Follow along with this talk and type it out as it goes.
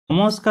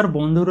নমস্কার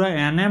বন্ধুরা,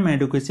 এনএম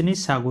এডুকেশনে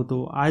স্বাগত।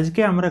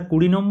 আজকে আমরা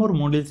 20 নম্বর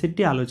মডেল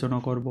সেটটি আলোচনা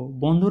করব।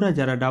 বন্ধুরা,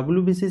 যারা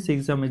WBCS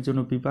এক্সামের জন্য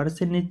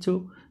প্রিপারেশন নিচ্ছ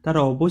তারা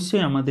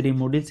অবশ্যই আমাদের এই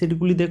মডেল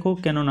সেটগুলি দেখো,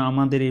 কেননা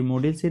আমাদের এই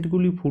মডেল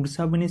সেটগুলি ফুড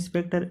সাব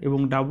ইন্সপেক্টর এবং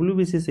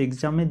WBCS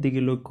এক্সামের দিকে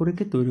লক্ষ্য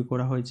রেখে তৈরি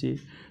করা হয়েছে।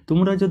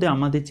 তোমরা যদি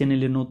আমাদের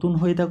চ্যানেলে নতুন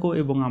হয়ে থাকো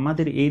এবং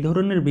আমাদের এই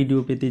ধরনের ভিডিও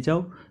পেতে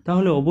চাও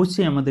তাহলে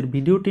অবশ্যই আমাদের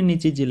ভিডিওটির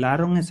নিচে যে লাল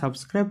রঙের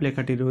সাবস্ক্রাইব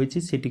লেখাটি রয়েছে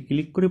সেটি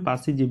ক্লিক করে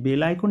পাশে যে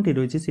বেল আইকনটি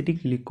রয়েছে সেটি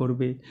ক্লিক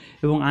করবে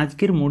এবং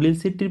আজকের মডেল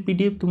সেটটির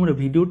PDF তোমরা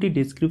ভিডিওটি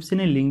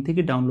ডেসক্রিপশনের লিঙ্ক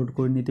থেকে ডাউনলোড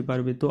করে নিতে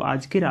পারবে। তো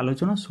আজকের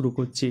আলোচনা শুরু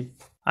করছি।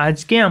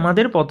 আজকে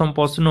আমাদের প্রথম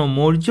প্রশ্ন,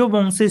 মৌর্য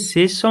বংশের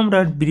শেষ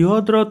সম্রাট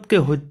বৃহদ্রথকে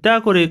হত্যা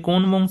করে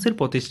কোন বংশের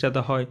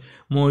প্রতিষ্ঠাতা হয়?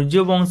 মৌর্য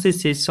বংশের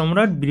শেষ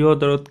সম্রাট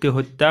বৃহদ্রথকে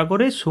হত্যা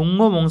করে শুঙ্গ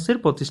বংশের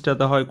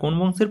প্রতিষ্ঠাতা হয়। কোন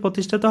বংশের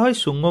প্রতিষ্ঠাতা হয়?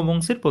 শুঙ্গ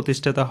বংশের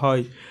প্রতিষ্ঠাতা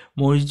হয়।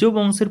 মৌর্য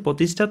বংশের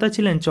প্রতিষ্ঠাতা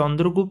ছিলেন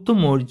চন্দ্রগুপ্ত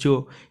মৌর্য।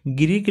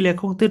 গ্রিক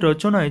লেখকদের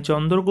রচনায়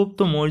চন্দ্রগুপ্ত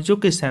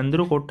মৌর্যকে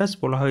স্যান্দ্রকোট্টাস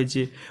বলা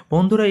হয়েছে।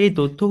 বন্ধুরা, এই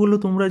তথ্যগুলো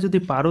তোমরা যদি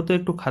পারো তো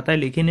একটু খাতায়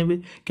লিখে নেবে,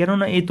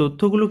 কেননা এই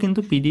তথ্যগুলো কিন্তু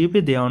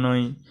PDF-এ দেওয়া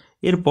নয়।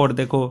 এরপর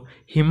দেখো,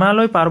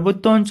 হিমালয়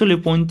পার্বত্য অঞ্চলে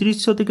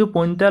 3500 থেকে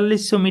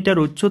 4500 মিটার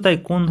উচ্চতায়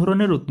কোন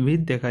ধরনের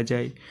উদ্ভিদ দেখা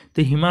যায়? তো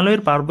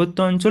হিমালয়ের পার্বত্য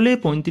অঞ্চলে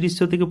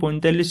 3500 থেকে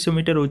 4500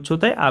 মিটার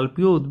উচ্চতায়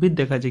আলপীয় উদ্ভিদ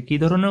দেখা যায়। কী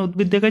ধরনের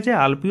উদ্ভিদ দেখা যায়?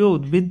 আলপীয়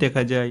উদ্ভিদ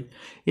দেখা যায়।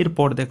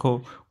 এরপর দেখো,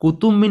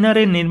 কুতুব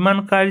মিনারের নির্মাণ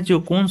কার্য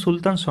কোন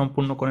সুলতান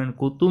সম্পূর্ণ করেন?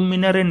 কুতুব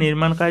মিনারের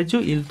নির্মাণ কার্য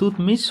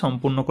ইলতুৎমিশ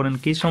সম্পূর্ণ করেন।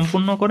 কে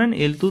সম্পূর্ণ করেন?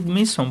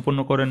 ইলতুৎমিশ সম্পূর্ণ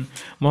করেন।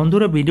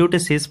 বন্ধুরা, ভিডিওটা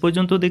শেষ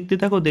পর্যন্ত দেখতে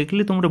থাকো,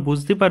 দেখলে তোমরা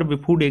বুঝতে পারবে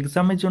ফুড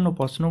এক্সামের জন্য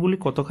প্রশ্নগুলি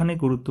কতখানি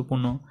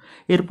গুরুত্বপূর্ণ।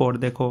 এরপর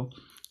দেখো,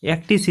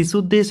 একটি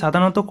শিশুর দেহে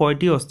সাধারণত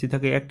কয়টি অস্থি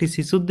থাকে? একটি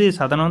শিশুর দেহে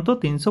সাধারণত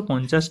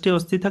 350টি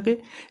অস্থি থাকে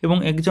এবং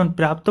একজন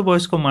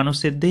প্রাপ্তবয়স্ক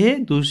মানুষের দেহে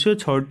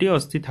 206টি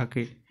অস্থি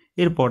থাকে।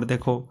 এরপর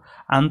দেখো,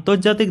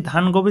 আন্তর্জাতিক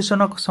ধান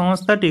গবেষণা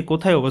সংস্থাটি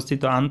কোথায়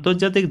অবস্থিত?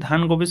 আন্তর্জাতিক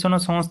ধান গবেষণা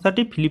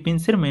সংস্থাটি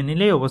ফিলিপিন্সের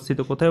ম্যানিলায় অবস্থিত।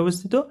 কোথায়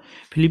অবস্থিত?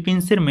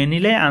 ফিলিপিন্সের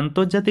ম্যানিলায়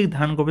আন্তর্জাতিক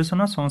ধান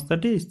গবেষণা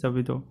সংস্থাটি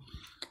স্থাপিত।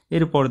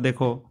 এরপর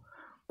দেখো,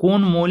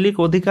 কোন মৌলিক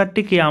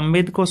অধিকারটিকে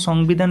আম্বেদকর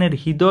সংবিধানের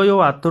হৃদয় ও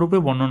আত্মরূপে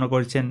বর্ণনা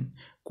করেছেন?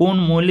 কোন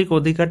মৌলিক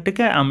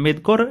অধিকারটিকে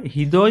আম্বেদকর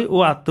হৃদয় ও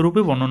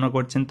আত্মরূপে বর্ণনা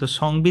করছেন? তো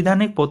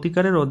সাংবিধানিক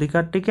প্রতিকারের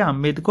অধিকারটিকে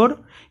আম্বেদকর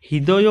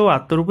হৃদয় ও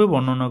আত্মরূপে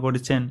বর্ণনা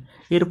করেছেন।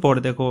 এরপর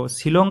দেখো,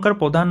 শ্রীলঙ্কার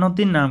প্রধান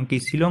নদীর নাম কি?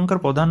 শ্রীলঙ্কার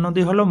প্রধান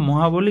নদী হলো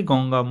মহাবলী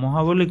গঙ্গা।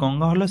 মহাবলী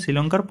গঙ্গা হলো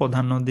শ্রীলঙ্কার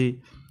প্রধান নদী।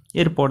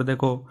 এরপর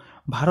দেখো,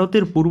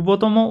 ভারতের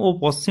পূর্বতম ও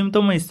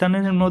পশ্চিমতম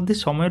স্থানের মধ্যে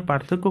সময়ের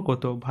পার্থক্য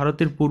কত?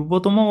 ভারতের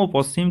পূর্বতম ও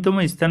পশ্চিমতম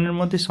স্থানের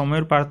মধ্যে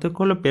সময়ের পার্থক্য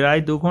হলো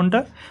প্রায় 2 ঘন্টা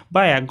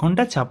বা 1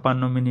 ঘন্টা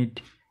 56 মিনিট।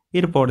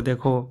 এরপর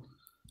দেখো,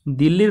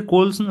 দিল্লির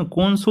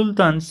কোন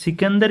সুলতান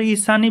সিকান্দার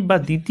ঈসানি বা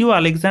দ্বিতীয়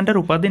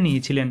আলেকজান্ডার উপাধি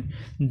নিয়েছিলেন?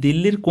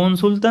 দিল্লির কোন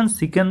সুলতান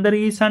সিকান্দার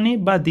ঈসানি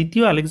বা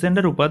দ্বিতীয়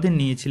আলেকজান্ডার উপাধি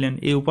নিয়েছিলেন?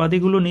 এই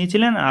উপাধিগুলো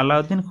নিয়েছিলেন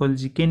আলাউদ্দিন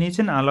খলজি। কে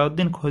নিয়েছেন?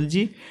 আলাউদ্দিন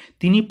খলজি।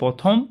 তিনি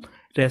প্রথম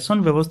রেশন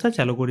ব্যবস্থা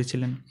চালু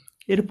করেছিলেন।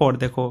 এরপর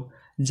দেখো,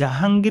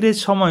 জাহাঙ্গীরের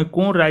সময়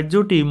কোন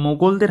রাজ্যটি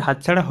মোগলদের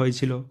হাতছাড়া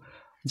হয়েছিল?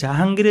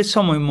 জাহাঙ্গীরের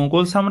সময়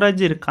মোগল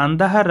সাম্রাজ্যের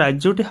কান্দাহার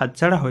রাজ্যটি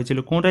হাতছাড়া হয়েছিল।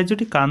 কোন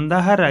রাজ্যটি?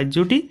 কান্দাহার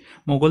রাজ্যটি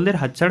মোগলদের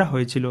হাতছাড়া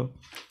হয়েছিল।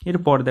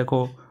 এরপর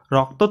দেখো,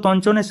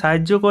 রক্ততঞ্চনে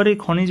সাহায্যকারী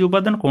খনিজ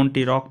উপাদান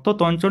কোনটি?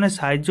 রক্ততঞ্চনে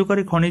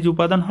সাহায্যকারী খনিজ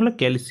উপাদান হলো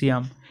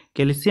ক্যালসিয়াম।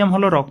 ক্যালসিয়াম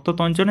হলো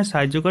রক্ততঞ্চনে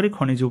সাহায্যকারী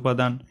খনিজ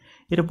উপাদান।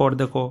 এরপর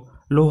দেখো,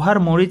 লোহার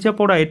মরিচা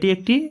পোড়া এটি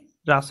একটি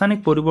রাসায়নিক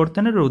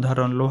পরিবর্তনের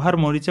উদাহরণ। লোহার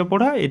মরিচা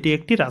পোড়া এটি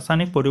একটি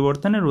রাসায়নিক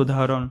পরিবর্তনের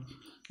উদাহরণ।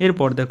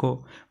 এরপর দেখো,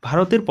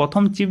 ভারতের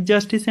প্রথম চিফ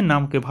জাস্টিসের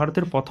নাম কে?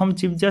 ভারতের প্রথম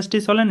চিফ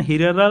জাস্টিস হলেন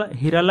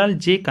হীরালাল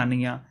জে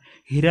কানিয়া।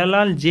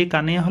 হীরালাল জে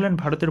কানিয়া হলেন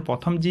ভারতের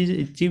প্রথম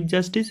চিফ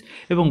জাস্টিস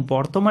এবং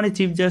বর্তমানে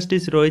চিফ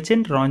জাস্টিস রয়েছেন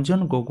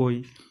রঞ্জন গগৈ।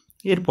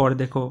 এরপর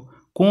দেখো,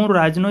 কোন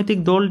রাজনৈতিক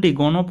দলটি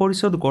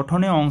গণপরিষদ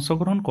গঠনে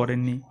অংশগ্রহণ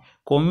করেননি?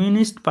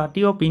 কমিউনিস্ট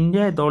পার্টি অফ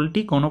ইন্ডিয়ায় দলটি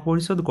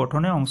গণপরিষদ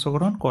গঠনে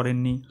অংশগ্রহণ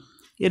করেননি।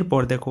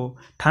 এরপর দেখো,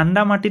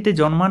 ঠান্ডা মাটিতে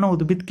জন্মানো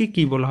উদ্ভিদকে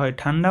কি বলা হয়?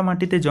 ঠান্ডা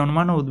মাটিতে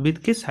জন্মানো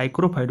উদ্ভিদকে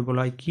সাইক্রোফাইট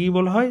বলা হয়। কি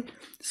বলা হয়?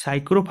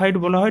 সাইক্রোফাইট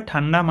বলা হয়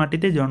ঠান্ডা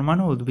মাটিতে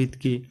জন্মানো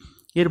উদ্ভিদকে।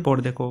 এরপর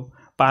দেখো,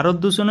 পারদ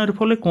দূষণের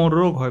ফলে কোন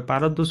রোগ হয়?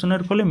 পারদ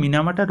দূষণের ফলে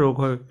মিনামাটা রোগ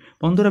হয়।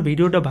 বন্ধুরা,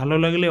 ভিডিওটা ভালো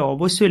লাগলে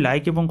অবশ্যই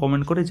লাইক এবং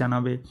কমেন্ট করে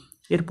জানাবে।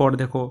 এরপর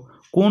দেখো,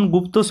 কোন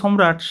গুপ্ত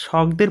সম্রাট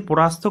শকদের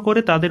পরাস্ত করে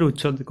তাদের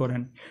উচ্ছেদ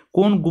করেন?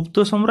 কোন গুপ্ত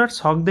সম্রাট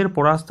শকদের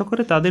পরাস্ত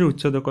করে তাদের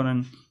উচ্ছেদ করেন?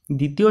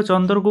 দ্বিতীয়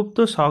চন্দ্রগুপ্ত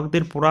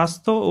শকদের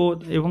পরাস্ত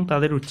এবং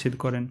তাদের উচ্ছেদ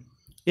করেন।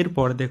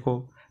 এরপর দেখো,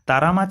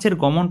 তারা মাছের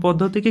গমন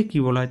পদ্ধতিকে কি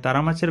বলা হয়?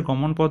 তারা মাছের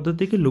গমন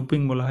পদ্ধতিকে লুপিং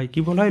বলা হয়।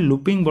 কি বলা হয়?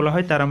 লুপিং বলা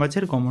হয় তারা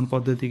মাছের গমন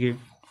পদ্ধতিকে।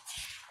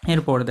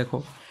 এরপর দেখো,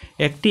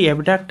 একটি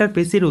অ্যাবডাক্টর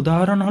পেশির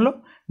উদাহরণ হলো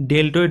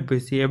ডেল্টয়েড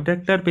পেশি।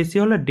 অ্যাবডাক্টর পেশি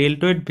হলো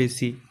ডেল্টয়েড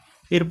পেশি।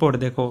 এরপর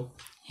দেখো,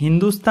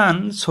 হিন্দুস্তান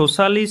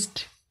সোশ্যালিস্ট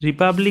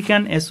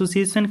রিপাবলিকান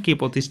অ্যাসোসিয়েশন কে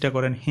প্রতিষ্ঠা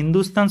করেন?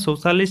 হিন্দুস্তান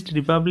সোশ্যালিস্ট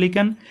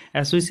রিপাবলিকান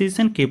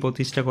অ্যাসোসিয়েশন কে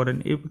প্রতিষ্ঠা করেন?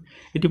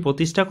 এটি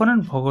প্রতিষ্ঠা করেন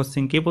ভগৎ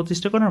সিং। কে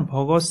প্রতিষ্ঠা করেন?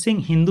 Bhagat Singh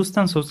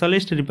Hindustan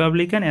socialist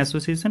Republican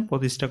association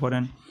প্রতিষ্ঠা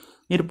করেন।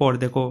 এরপর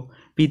দেখো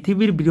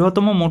পৃথিবীর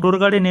বৃহত্তম মোটর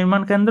গাড়ি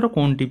নির্মাণ কেন্দ্র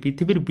কোনটি?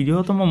 পৃথিবীর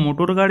বৃহত্তম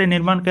মোটর গাড়ি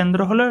নির্মাণ কেন্দ্র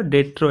হলো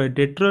ডেট্রয়েট।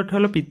 ডেট্রয়েট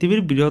হলো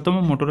পৃথিবীর বৃহত্তম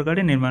মোটর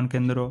গাড়ি নির্মাণ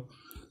কেন্দ্র।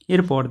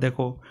 এরপর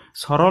দেখো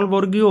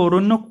সরলবর্গীয়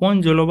অরণ্য কোন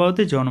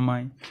জলবায়ুতে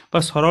জন্মায় বা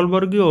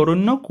সরলবর্গীয়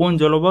অরণ্য কোন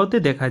জলবায়ুতে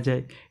দেখা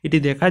যায়? এটি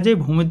দেখা যায়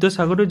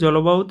ভূমধ্যসাগরীয়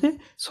জলবায়ুতে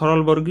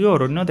সরলবর্গীয়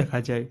অরণ্য দেখা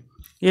যায়।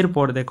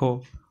 এরপর দেখো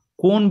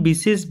কোন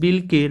বিশেষ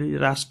বিলকে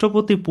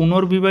রাষ্ট্রপতি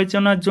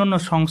পুনর্বিবেচনার জন্য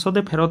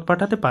সংসদে ফেরত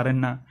পাঠাতে পারেন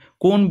না?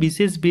 কোন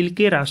বিশেষ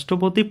বিলকে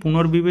রাষ্ট্রপতি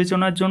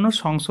পুনর্বিবেচনার জন্য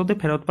সংসদে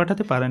ফেরত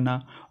পাঠাতে পারেন না?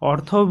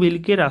 অর্থ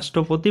বিলকে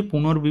রাষ্ট্রপতি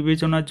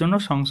পুনর্বিবেচনার জন্য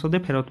সংসদে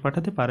ফেরত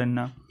পাঠাতে পারেন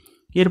না।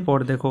 এরপর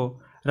দেখো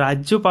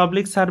রাজ্য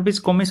পাবলিক সার্ভিস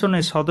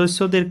কমিশনের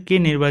সদস্যদের কে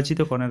নির্বাচিত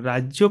করেন?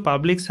 রাজ্য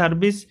পাবলিক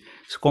সার্ভিস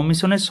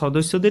কমিশনের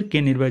সদস্যদের কে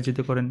নির্বাচিত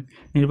করেন?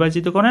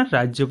 নির্বাচিত করেন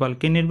রাজ্যপাল।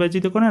 কে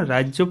নির্বাচিত করেন?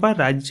 রাজ্যপাল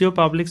রাজ্য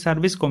পাবলিক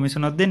সার্ভিস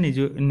কমিশনারদের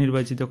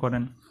নির্বাচিত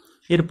করেন।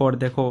 এরপর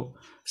দেখো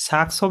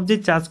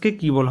শাকসবজির চাষকে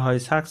কি বলা হয়?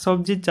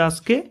 শাকসবজির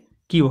চাষকে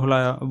কি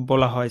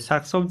বলা হয়?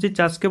 শাকসবজির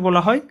চাষকে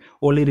বলা হয়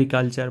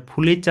ওলেরিকালচার।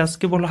 ফুলের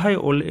চাষকে বলা হয়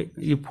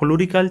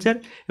ফ্লোরিকালচার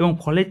এবং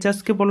ফলের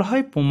চাষকে বলা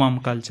হয় পোমাম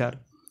কালচার।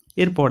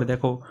 এরপর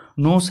দেখো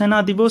নৌসেনা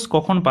দিবস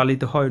কখন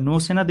পালিত হয়?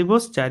 নৌসেনা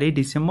দিবস 4ই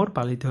ডিসেম্বর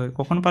পালিত হয়।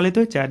 কখন পালিত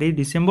হয়? 4ই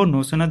ডিসেম্বর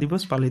নৌসেনা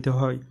দিবস পালিত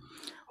হয়।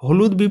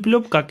 হলুদ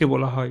বিপ্লব কাকে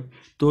বলা হয়?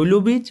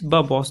 তৈলবীজ বা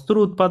বস্ত্র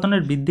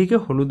উৎপাদনের বৃদ্ধিকে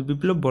হলুদ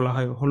বিপ্লব বলা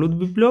হয়। হলুদ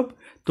বিপ্লব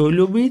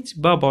তৈলবীজ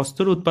বা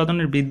বস্ত্র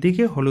উৎপাদনের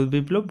বৃদ্ধিকে হলুদ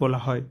বিপ্লব বলা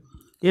হয়।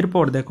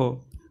 এরপর দেখো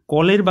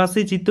কলের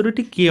বাসি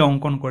চিত্রটি কে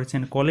অঙ্কন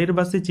করেছেন? কলের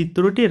বাসি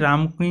চিত্রটি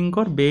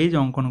রামকিঙ্কর বেইজ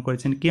অঙ্কন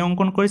করেছেন। কে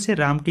অঙ্কন করেছে?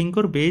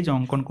 রামকিঙ্কর বেইজ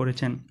অঙ্কন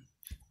করেছেন।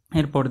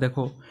 এরপর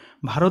দেখো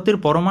ভারতের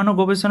পরমাণু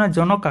গবেষণার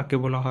জনক কাকে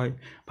বলা হয়?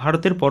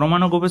 ভারতের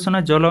পরমাণু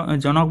গবেষণার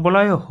জনক বলা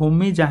হয়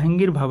হোমি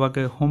জাহাঙ্গীর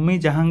ভাবাকে। হোমি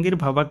জাহাঙ্গীর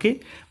ভাবাকে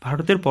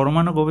ভারতের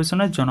পরমাণু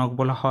গবেষণার জনক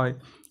বলা হয়।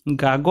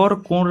 গাগর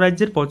কোন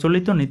রাজ্যের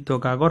প্রচলিত নৃত্য?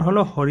 গাগর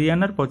হলো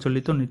হরিয়ানার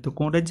প্রচলিত নৃত্য।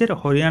 কোন রাজ্যের?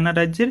 হরিয়ানা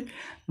রাজ্যের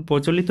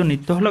প্রচলিত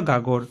নৃত্য হলো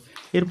গাগর।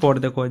 এরপর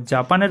দেখো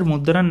জাপানের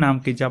মুদ্রার নাম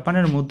কি?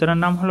 জাপানের মুদ্রার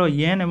নাম হলো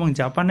ইয়েন এবং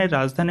জাপানের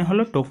রাজধানী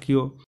হলো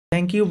টোকিও।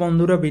 থ্যাংক ইউ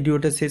বন্ধুরা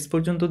ভিডিওটা শেষ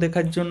পর্যন্ত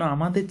দেখার জন্য।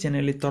 আমাদের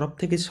চ্যানেলের তরফ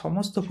থেকে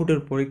সমস্ত ফুটের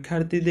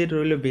পরীক্ষার্থীদের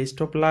রইল বেস্ট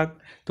অফ লাক।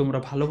 তোমরা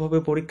ভালোভাবে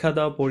পরীক্ষা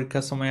দাও,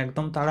 পরীক্ষার সময়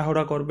একদম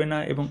তাড়াহুড়া করবে না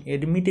এবং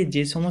এডমিটে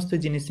যে সমস্ত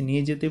জিনিস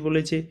নিয়ে যেতে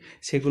বলেছে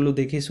সেগুলো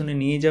দেখে শুনে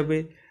নিয়ে যাবে।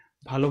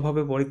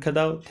 ভালোভাবে পরীক্ষা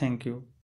দাও। Thank you.